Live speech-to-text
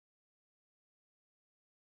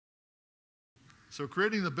So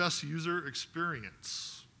creating the best user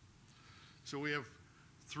experience. So we have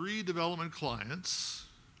 3 development clients,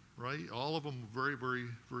 right? All of them very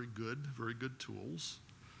good tools.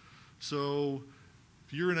 So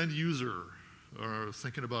if you're an end user or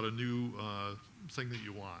thinking about a new thing that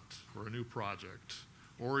you want or a new project,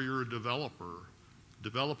 or you're a developer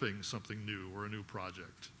developing something new or a new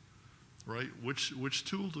project, right? Which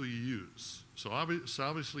tool do you use? So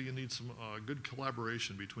obviously you need some good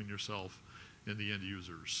collaboration between yourself and the end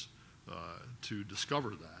users to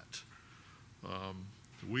discover that.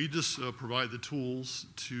 We just provide the tools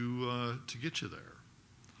to get you there.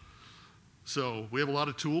 So we have a lot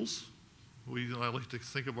of tools. I like to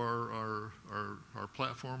think of our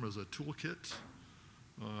platform as a toolkit.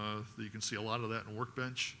 You can see a lot of that in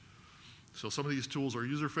Workbench. So some of these tools are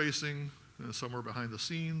user-facing, some are behind the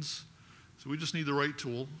scenes. So we just need the right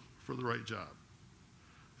tool for the right job.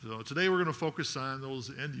 So today we're going to focus on those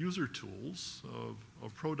end-user tools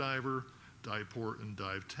of ProDiver, DivePort, and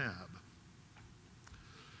DiveTab.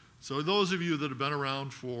 So those of you that have been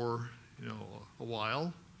around for a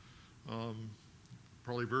while,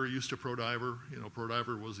 probably very used to ProDiver.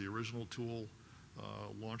 ProDiver was the original tool,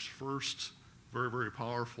 launched first, very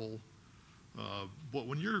powerful. But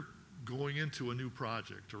when you're going into a new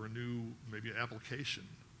project or a new maybe application,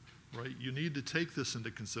 right, you need to take this into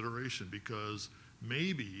consideration because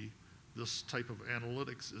maybe this type of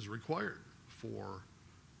analytics is required for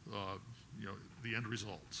the end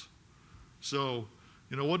results. So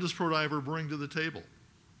what does ProDiver bring to the table?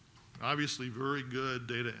 Obviously, very good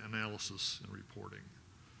data analysis and reporting.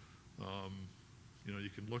 You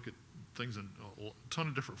can look at things in a ton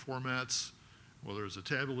of different formats, whether it's a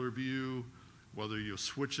tabular view, whether you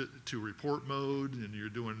switch it to report mode and you're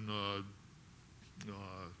doing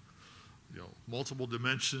multiple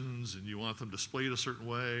dimensions and you want them displayed a certain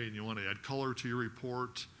way and you want to add color to your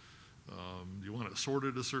report, you want it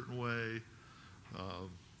sorted a certain way.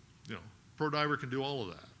 ProDiver can do all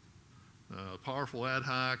of that. Powerful ad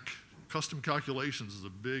hoc, custom calculations is a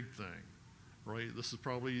big thing, right? This is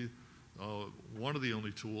probably one of the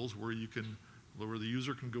only tools where the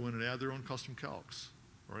user can go in and add their own custom calcs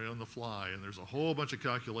right on the fly, and there's a whole bunch of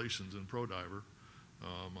calculations in ProDiver.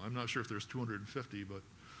 I'm not sure if there's 250, but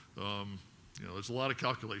there's a lot of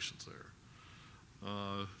calculations there.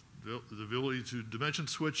 The ability to dimension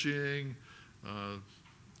switching,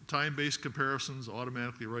 time-based comparisons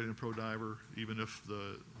automatically right in ProDiver, even if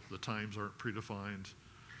the times aren't predefined.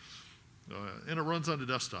 And it runs on the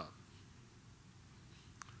desktop.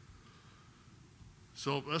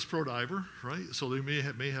 So that's ProDiver, right? So they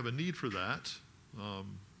may have a need for that.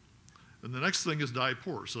 And the next thing is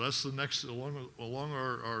DivePort. So that's the next, along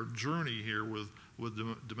our journey here with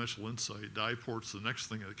Dimensional Insight, DivePort's the next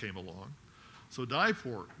thing that came along. So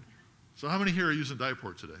DivePort. So how many here are using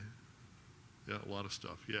DivePort today? Yeah, a lot of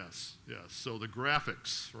stuff, yes. So the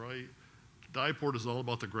graphics, right? DivePort is all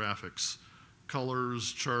about the graphics,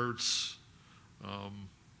 colors, charts,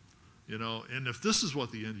 and if this is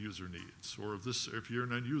what the end user needs, or if you're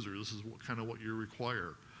an end user, this is kind of what you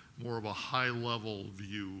require, more of a high-level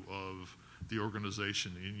view of the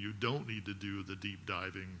organization, and you don't need to do the deep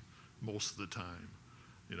diving most of the time,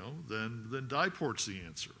 then DivePort's the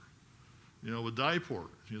answer. With DivePort,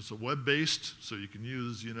 it's a web-based, so you can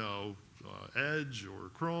use, Edge or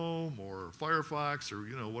Chrome or Firefox or,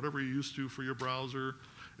 whatever you're used to for your browser.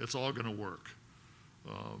 It's all going to work.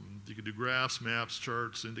 You can do graphs, maps,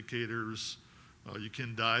 charts, indicators. You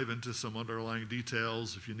can dive into some underlying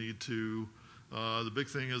details if you need to. The big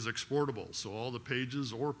thing is exportable, so all the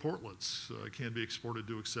pages or portlets can be exported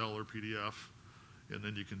to Excel or PDF, and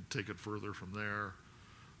then you can take it further from there.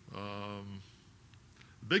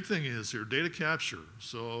 The big thing is here, data capture.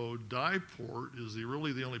 So DivePort is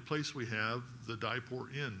really the only place we have the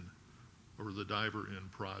DivePort in, or the Diver in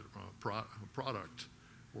product,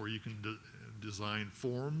 where you can design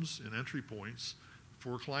forms and entry points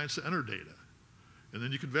for clients to enter data. And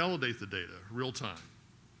then you can validate the data real time.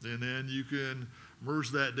 And then you can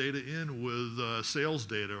merge that data in with sales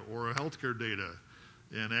data or healthcare data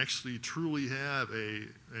and actually truly have a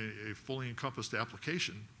fully encompassed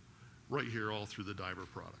application right here all through the Diver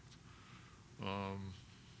product.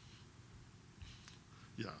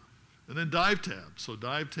 And then DiveTab. So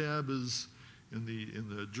DiveTab is in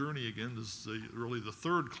the journey again. This is really the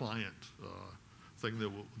third client thing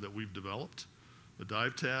that we've developed. The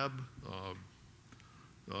DiveTab,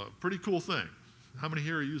 pretty cool thing. How many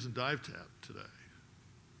here are using DiveTab today?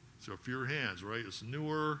 So a few hands, right? It's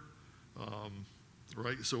newer,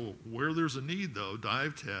 right? So where there's a need though,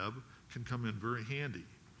 DiveTab can come in very handy.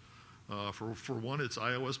 For one, it's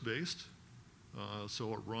iOS based,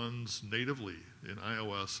 So it runs natively in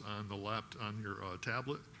iOS on your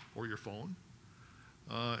tablet or your phone.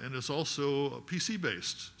 And it's also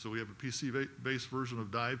PC-based. So we have a PC-based version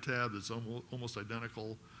of DiveTab that's almost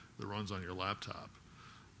identical that runs on your laptop.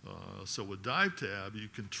 So with DiveTab, you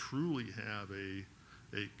can truly have a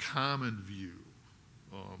common view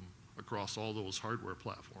across all those hardware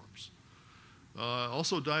platforms.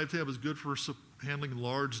 Also, DiveTab is good for handling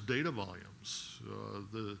large data volumes.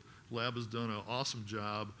 The lab has done an awesome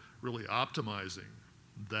job really optimizing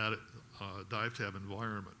that DiveTab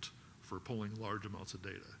environment for pulling large amounts of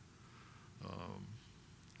data.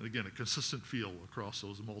 And again, a consistent feel across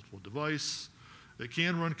those multiple devices. It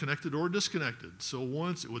can run connected or disconnected. So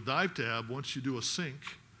with DiveTab, once you do a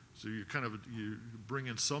sync, so you bring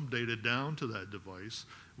in some data down to that device,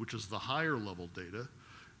 which is the higher level data,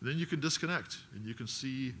 then you can disconnect and you can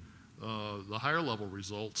see the higher level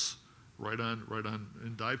results right on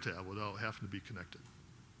in DiveTab without having to be connected.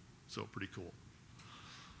 So pretty cool.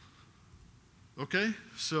 Okay,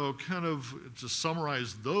 so kind of to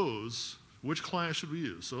summarize those, which client should we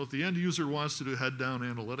use? So if the end user wants to do head-down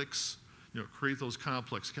analytics, create those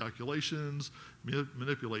complex calculations,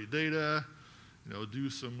 manipulate data, do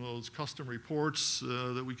some of those custom reports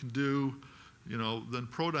that we can do, then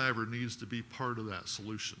ProDiver needs to be part of that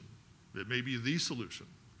solution. It may be the solution,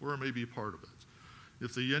 or it may be part of it.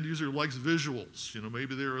 If the end user likes visuals,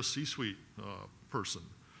 maybe they're a C-suite person,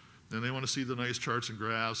 and they want to see the nice charts and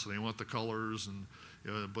graphs, and they want the colors, and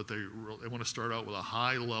but they want to start out with a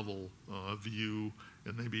high-level view,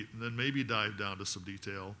 and then maybe dive down to some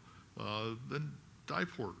detail. Then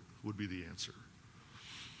DivePort would be the answer.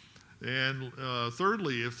 And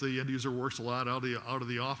thirdly, if the end user works a lot out of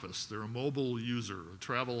the office, they're a mobile user,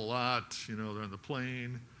 travel a lot, they're on the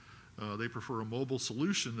plane, they prefer a mobile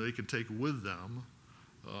solution they can take with them,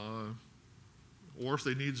 or if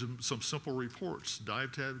they need some simple reports,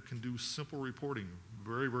 DiveTab can do simple reporting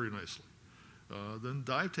very, very nicely. Then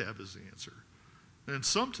DiveTab is the answer. And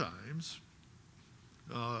sometimes,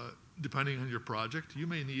 depending on your project, you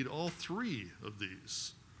may need all three of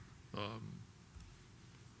these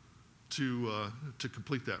to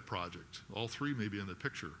complete that project. All three may be in the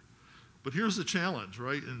picture. But here's the challenge,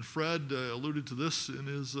 right? And Fred alluded to this in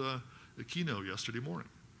his keynote yesterday morning,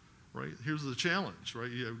 right? Here's the challenge,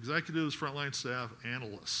 right? You have executives, frontline staff,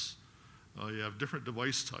 analysts. You have different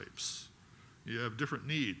device types. You have different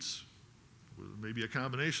needs. Maybe a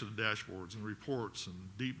combination of dashboards and reports and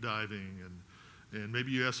deep diving, and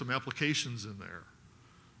maybe you have some applications in there.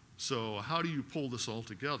 So how do you pull this all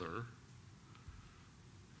together?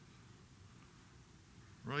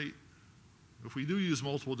 Right? If we do use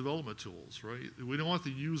multiple development tools, right? We don't want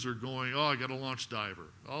the user going, oh, I got to launch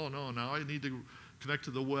Diver. Oh, no, now I need to connect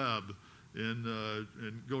to the web and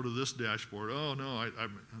go to this dashboard. Oh, no,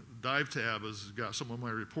 DiveTab has got some of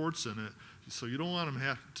my reports in it. So you don't want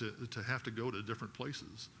them to have to go to different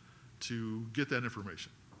places to get that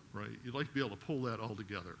information, right? You'd like to be able to pull that all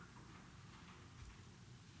together.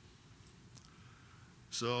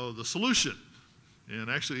 So the solution, and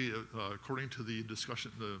actually, according to the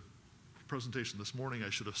discussion, the presentation this morning, I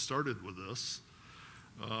should have started with this,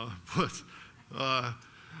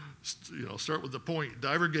 start with the point,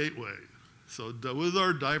 Diver Gateway. So with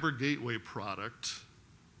our Diver Gateway product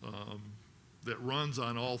that runs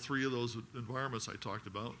on all three of those environments I talked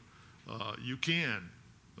about, you can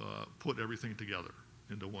put everything together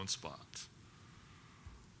into one spot.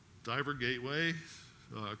 Diver Gateway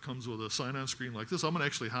comes with a sign-on screen like this. I'm going to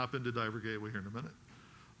actually hop into Diver Gateway here in a minute.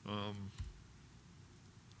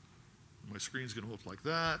 My screen's going to look like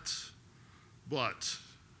that. But,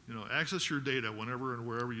 access your data whenever and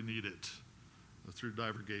wherever you need it through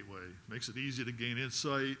Diver Gateway. Makes it easy to gain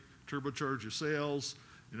insight, turbocharge your sales,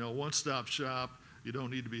 one-stop shop. You don't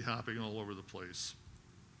need to be hopping all over the place.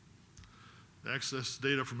 Access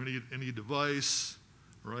data from any device,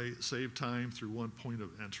 right? Save time through one point of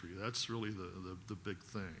entry. That's really the big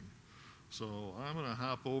thing. So I'm going to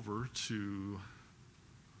hop over to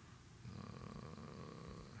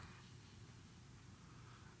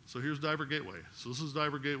so here's Diver Gateway. So this is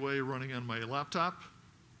Diver Gateway running on my laptop.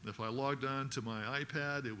 If I logged on to my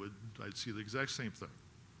iPad, I'd see the exact same thing.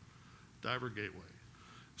 Diver Gateway.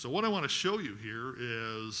 So what I want to show you here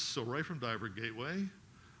is, so right from Diver Gateway,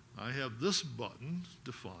 I have this button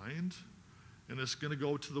defined, and it's going to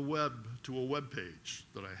go to the web, to a web page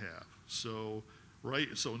that I have. So,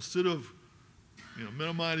 so instead of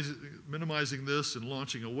minimizing this and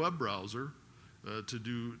launching a web browser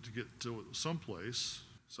to get to someplace,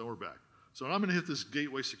 so we're back. So I'm going to hit this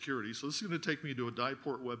gateway security. So this is going to take me to a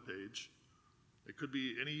DivePort web page. It could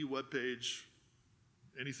be any web page,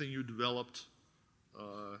 anything you developed.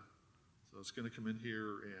 So it's going to come in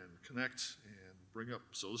here and connect and bring up.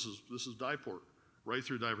 So this is DivePort right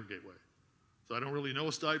through Diver Gateway. So I don't really know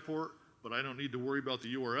it's DivePort, but I don't need to worry about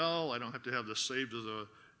the URL. I don't have to have this saved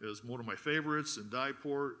as one of my favorites in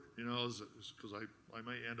DivePort, you know, because I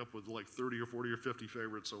might end up with like 30 or 40 or 50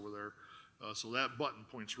 favorites over there. So that button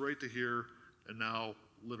points right to here, and now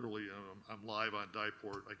literally I'm live on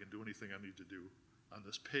DivePort. I can do anything I need to do on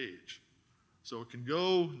this page. So it can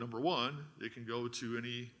go, number one, it can go to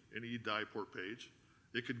any DivePort page.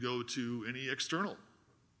 It could go to any external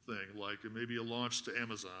thing, like maybe a launch to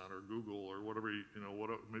Amazon or Google or whatever,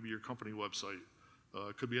 maybe your company website.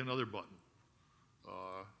 It could be another button.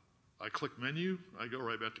 I click menu, I go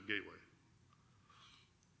right back to Gateway.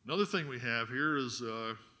 Another thing we have here is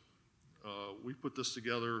we put this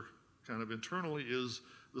together kind of internally is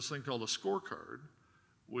this thing called a scorecard,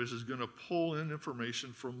 which is going to pull in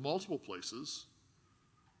information from multiple places.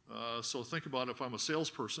 So think about if I'm a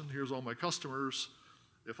salesperson, here's all my customers.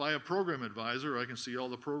 If I have Program Advisor, I can see all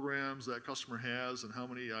the programs that customer has and how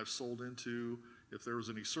many I've sold into. If there was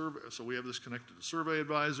any survey, so we have this connected to Survey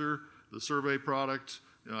Advisor, the survey product.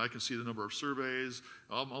 I can see the number of surveys.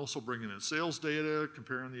 I'm also bringing in sales data,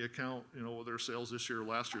 comparing the account, with their sales this year or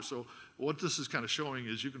last year. So what this is kind of showing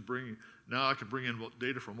is now I can bring in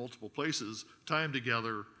data from multiple places, tie them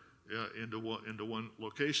together into one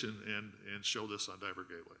location and show this on Diver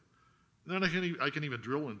Gateway. And then I can even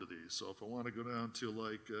drill into these. So if I want to go down to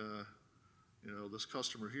like, this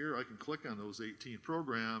customer here, I can click on those 18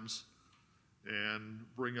 programs and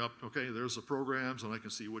bring up, okay, there's the programs, and I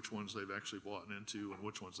can see which ones they've actually bought into and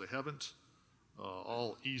which ones they haven't.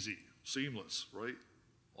 All easy, seamless, right?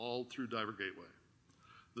 All through Diver Gateway.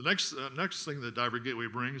 The next thing that Diver Gateway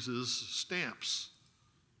brings is stamps,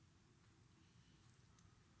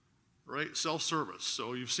 right? Self-service.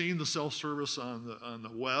 So you've seen the self-service on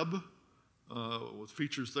the web with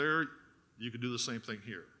features there. You can do the same thing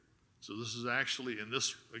here. So this is actually, and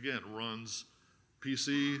this again runs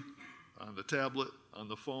PC, on the tablet, on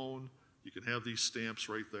the phone. You can have these stamps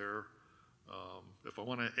right there. If I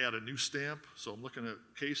want to add a new stamp, so I'm looking at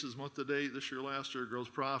cases month to date, this year, last year, gross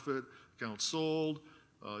profit, accounts sold,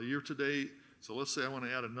 year to date. So let's say I want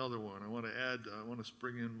to add another one. I want to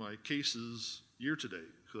bring in my cases year to date,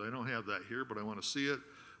 because I don't have that here, but I want to see it.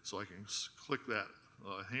 So I can click that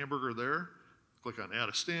hamburger there, click on add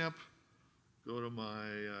a stamp, go to my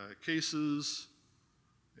cases,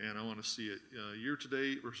 and I want to see it year to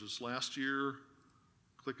date versus last year.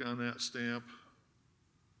 Click on that stamp.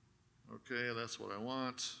 Okay, that's what I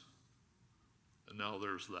want. And now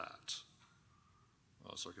there's that.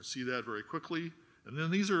 So I can see that very quickly. And then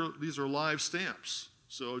these are live stamps.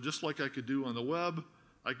 So just like I could do on the web,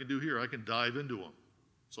 I can do here. I can dive into them.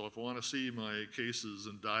 So if I want to see my cases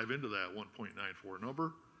and dive into that 1.94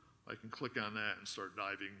 number, I can click on that and start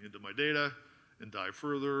diving into my data and dive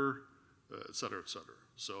further, et cetera, et cetera.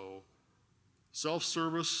 So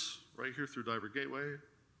self-service right here through Diver Gateway,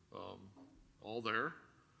 all there.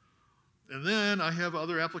 And then I have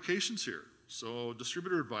other applications here. So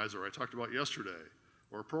Distributor Advisor I talked about yesterday,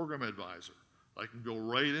 or Program Advisor. I can go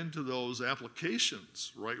right into those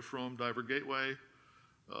applications right from Diver Gateway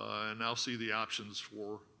and now see the options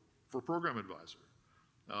for Program Advisor.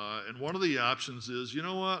 And one of the options is, you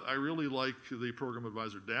know what, I really like the Program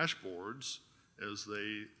Advisor dashboards as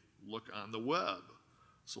they look on the web.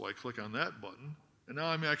 So I click on that button, and now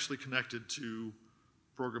I'm actually connected to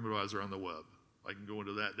Program Advisor on the web. I can go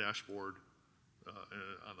into that dashboard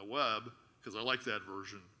on the web because I like that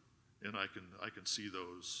version, and I can see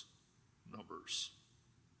those numbers.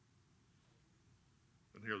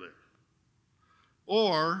 And here they are.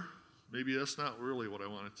 Or maybe that's not really what I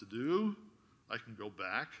wanted to do. I can go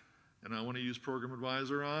back, and I want to use Program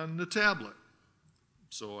Advisor on the tablet.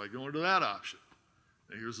 So I go into that option.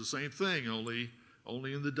 And here's the same thing, only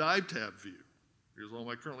in the DiveTab view. Here's all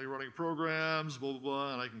my currently running programs, blah, blah,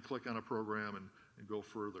 blah, and I can click on a program and go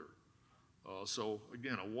further. So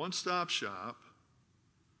again, a one-stop shop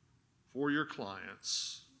for your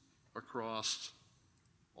clients across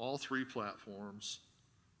all three platforms.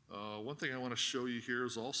 One thing I want to show you here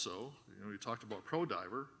is also, we talked about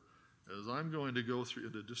ProDiver, as I'm going to go through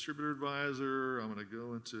the Distributor Advisor. I'm going to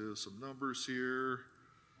go into some numbers here.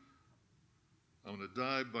 I'm going to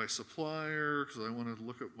dive by supplier because I want to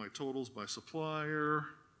look at my totals by supplier.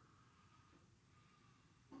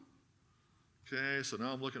 Okay, so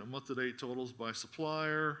now I'm looking at month-to-date totals by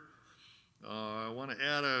supplier. I want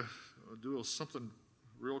to do something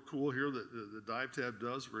real cool here that the DiveTab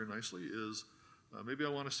does very nicely is maybe I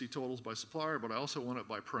want to see totals by supplier, but I also want it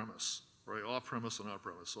by premise, right? Off-premise and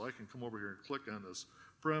on-premise. So I can come over here and click on this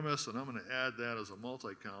premise, and I'm going to add that as a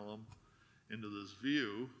multi-column into this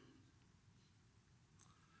view.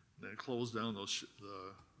 then close down those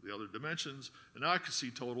the other dimensions, and now I can see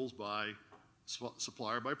totals by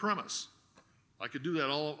supplier by premise. I could do that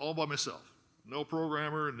all by myself. No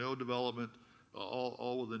programmer, no development,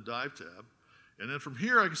 all within DiveTab. And then from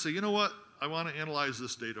here I can say, you know what, I want to analyze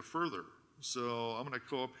this data further. So I'm going to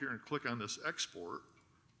go up here and click on this export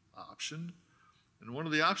option. And one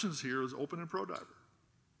of the options here is open in ProDiver.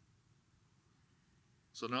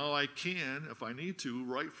 So now I can, if I need to,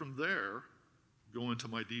 right from there, go into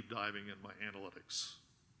my deep diving and my analytics.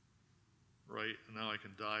 Right, and now I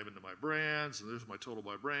can dive into my brands, and there's my total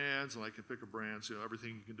by brands, and I can pick a brand, so everything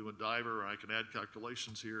you can do in Diver, and I can add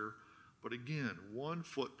calculations here. But again, one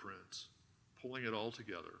footprint, pulling it all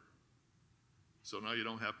together. So now you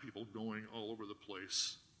don't have people going all over the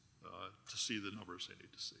place to see the numbers they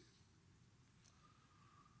need to see.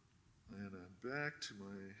 And I'm back to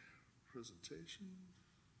my presentation.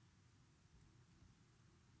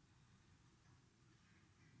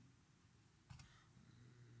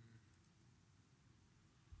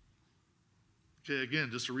 Okay, again,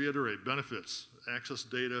 just to reiterate, benefits, access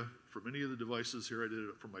data from any of the devices. Here I did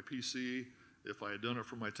it from my PC. If I had done it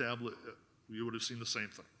from my tablet, you would have seen the same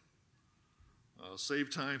thing. Save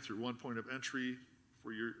time through one point of entry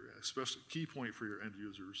for your, especially key point for your end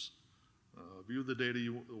users. View the data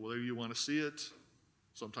the way you want to see it.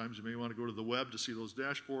 Sometimes you may want to go to the web to see those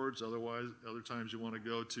dashboards. Otherwise, other times you want to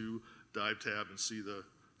go to DiveTab and see the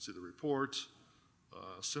report.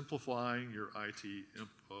 Simplifying your IT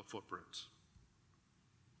footprint.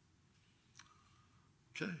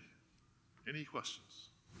 Okay, any questions?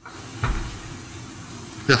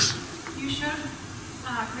 Yes? You showed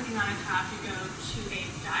clicking on a tab to go to a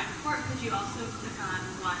DivePort. Could you also click on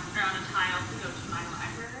one or on a tile to go to my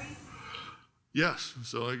library? Yes,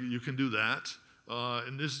 so you can do that.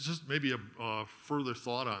 And this is just maybe a further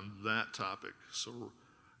thought on that topic. So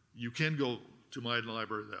you can go to my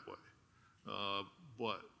library that way.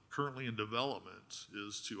 But currently in development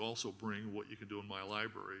is to also bring what you can do in my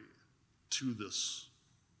library to this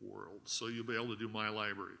world. So you'll be able to do my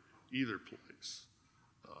library either place.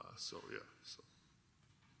 So yeah. So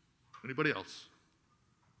anybody else?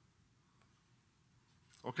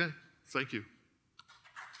 Okay. Thank you.